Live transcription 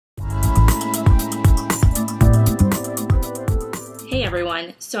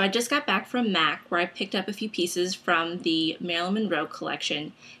everyone, so I just got back from MAC where I picked up a few pieces from the Marilyn Monroe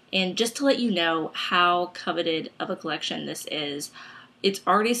collection, and just to let you know how coveted of a collection this is, it's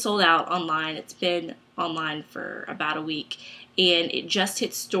already sold out online. It's been online for about a week, and it just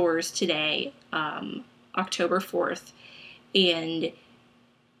hit stores today, October 4th, and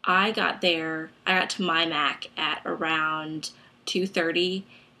I got to my MAC at around 2:30,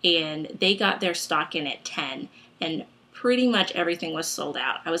 and they got their stock in at 10, and pretty much everything was sold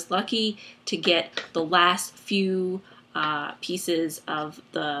out. I was lucky to get the last few pieces of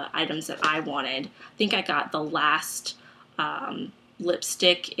the items that I wanted. I think I got the last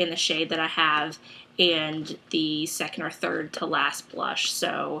lipstick in the shade that I have and the second or third to last blush.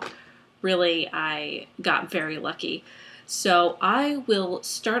 So really, I got very lucky. So I will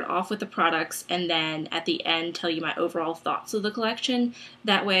start off with the products and then at the end tell you my overall thoughts of the collection.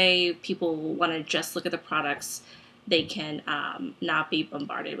 That way people want to just look at the products, they can not be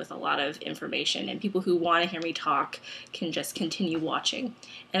bombarded with a lot of information, and people who want to hear me talk can just continue watching.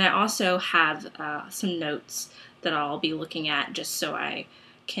 And I also have some notes that I'll be looking at just so I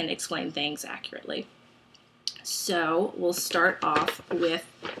can explain things accurately. So we'll start off with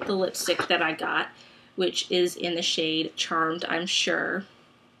the lipstick that I got, which is in the shade Charmed, I'm Sure.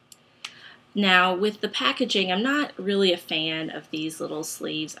 Now, with the packaging, I'm not really a fan of these little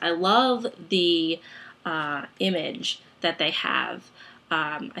sleeves. I love the image that they have.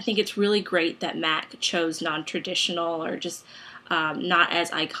 I think it's really great that MAC chose non-traditional or just not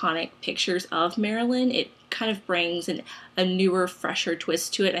as iconic pictures of Marilyn. It kind of brings a newer, fresher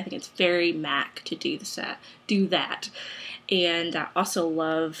twist to it. I think it's very MAC to do that. And I also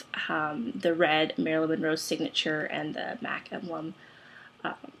love the red Marilyn Monroe signature and the MAC emblem.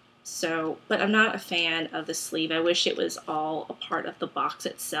 But I'm not a fan of the sleeve. I wish it was all a part of the box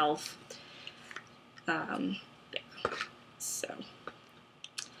itself. So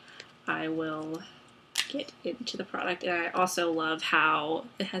I will get into the product, and I also love how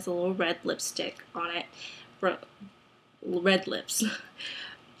it has a little red lipstick on it, red lips.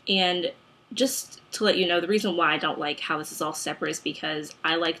 And just to let you know, the reason why I don't like how this is all separate is because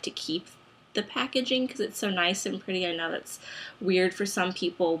I like to keep the packaging because it's so nice and pretty. I know that's weird for some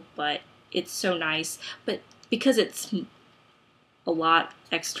people, but it's so nice. But because it's a lot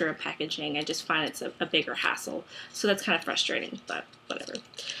extra packaging, I just find it's a bigger hassle. So that's kind of frustrating, but whatever.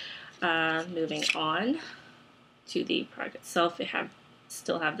 Moving on to the product itself,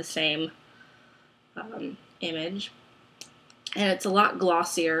 still have the same image, and it's a lot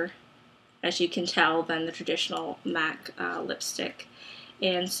glossier, as you can tell, than the traditional MAC lipstick.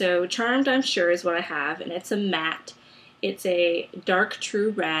 And so Charmed, I'm Sure, is what I have, and it's a matte. It's a dark true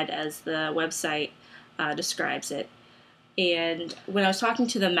red, as the website describes it. And when I was talking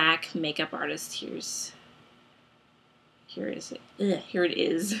to the MAC makeup artist, here it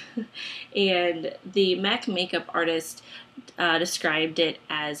is. And the MAC makeup artist described it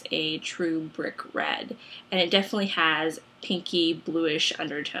as a true brick red, and it definitely has pinky bluish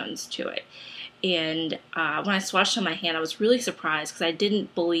undertones to it. And when I swatched on my hand, I was really surprised because I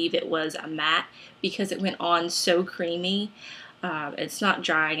didn't believe it was a matte because it went on so creamy. It's not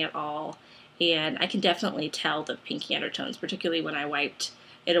drying at all, and I can definitely tell the pinky undertones, particularly when I wiped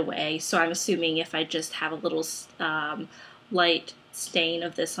it away. So I'm assuming if I just have a little light stain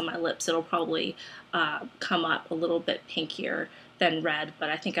of this on my lips, it'll probably come up a little bit pinkier than red, but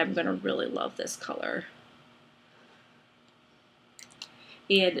I think I'm going to really love this color.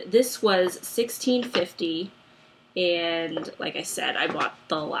 And this was $16.50, and like I said, I bought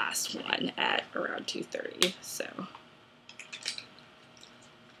the last one at around 2:30. So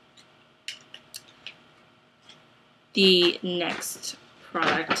the next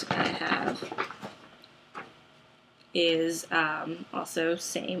product I have is also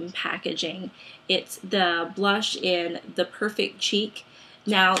same packaging. It's the blush in the Perfect Cheek.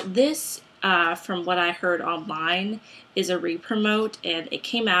 Now this, from what I heard online, is a Repromote, and it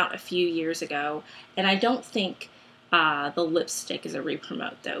came out a few years ago, and I don't think the lipstick is a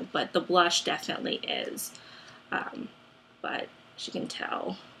Repromote though, but the blush definitely is. But as you can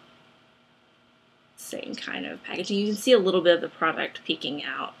tell, same kind of packaging. You can see a little bit of the product peeking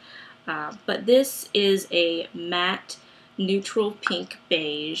out. But this is a matte neutral pink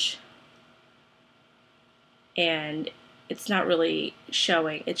beige, and it's not really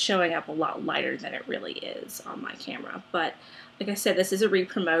showing. It's showing up a lot lighter than it really is on my camera. But like I said, this is a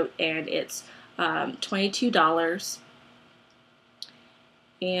Repromote, and it's $22.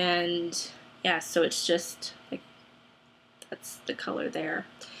 And yeah, so it's just like, that's the color there.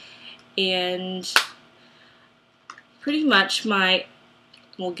 And pretty much my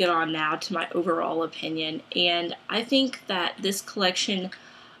we'll get on now to my overall opinion. And I think that this collection,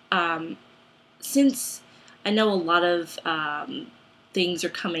 since I know a lot of things are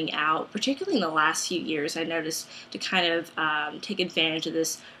coming out, particularly in the last few years, I noticed, to kind of take advantage of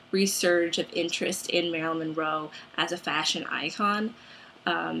this resurge of interest in Marilyn Monroe as a fashion icon.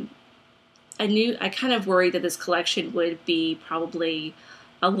 I kind of worried that this collection would be probably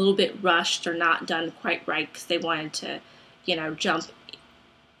a little bit rushed or not done quite right because they wanted to, you know, jump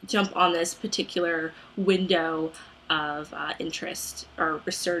on this particular window of interest or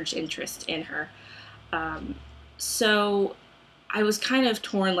resurged interest in her. So I was kind of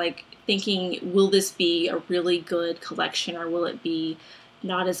torn, like thinking, will this be a really good collection or will it be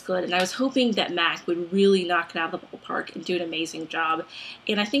not as good? And I was hoping that MAC would really knock it out of the ballpark and do an amazing job.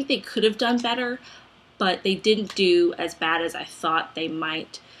 And I think they could have done better, but they didn't do as bad as I thought they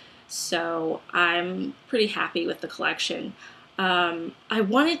might. So I'm pretty happy with the collection. I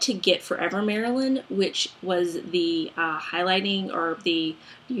wanted to get Forever Marylin, which was the highlighting or the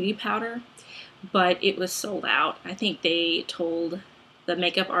beauty powder, but it was sold out. I think they told, the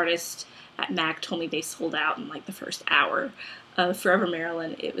makeup artist at MAC told me they sold out in like the first hour of Forever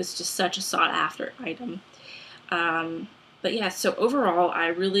Marylin. It was just such a sought after item. But yeah, so overall, I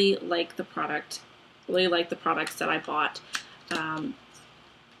really like the product, really like the products that I bought. And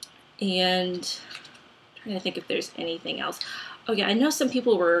I'm trying to think if there's anything else. Oh yeah, I know some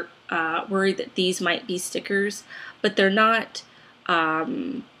people were worried that these might be stickers, but they're not.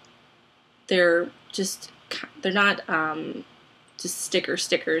 They're not just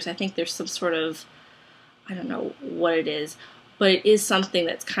stickers. I think there's some sort of, I don't know what it is, but it is something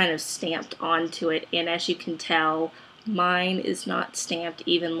that's kind of stamped onto it. And as you can tell, mine is not stamped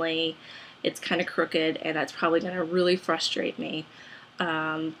evenly. It's kind of crooked, and that's probably going to really frustrate me.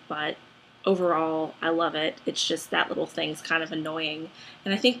 But overall, I love it. It's just that little thing's kind of annoying.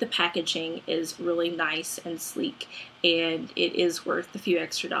 And I think the packaging is really nice and sleek, and it is worth the few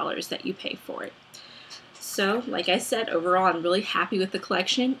extra dollars that you pay for it. So, like I said, overall, I'm really happy with the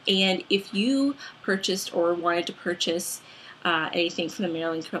collection. And if you purchased or wanted to purchase anything from the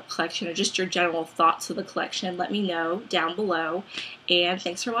Marilyn collection, or just your general thoughts of the collection, let me know down below. And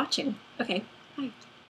thanks for watching. Okay, bye.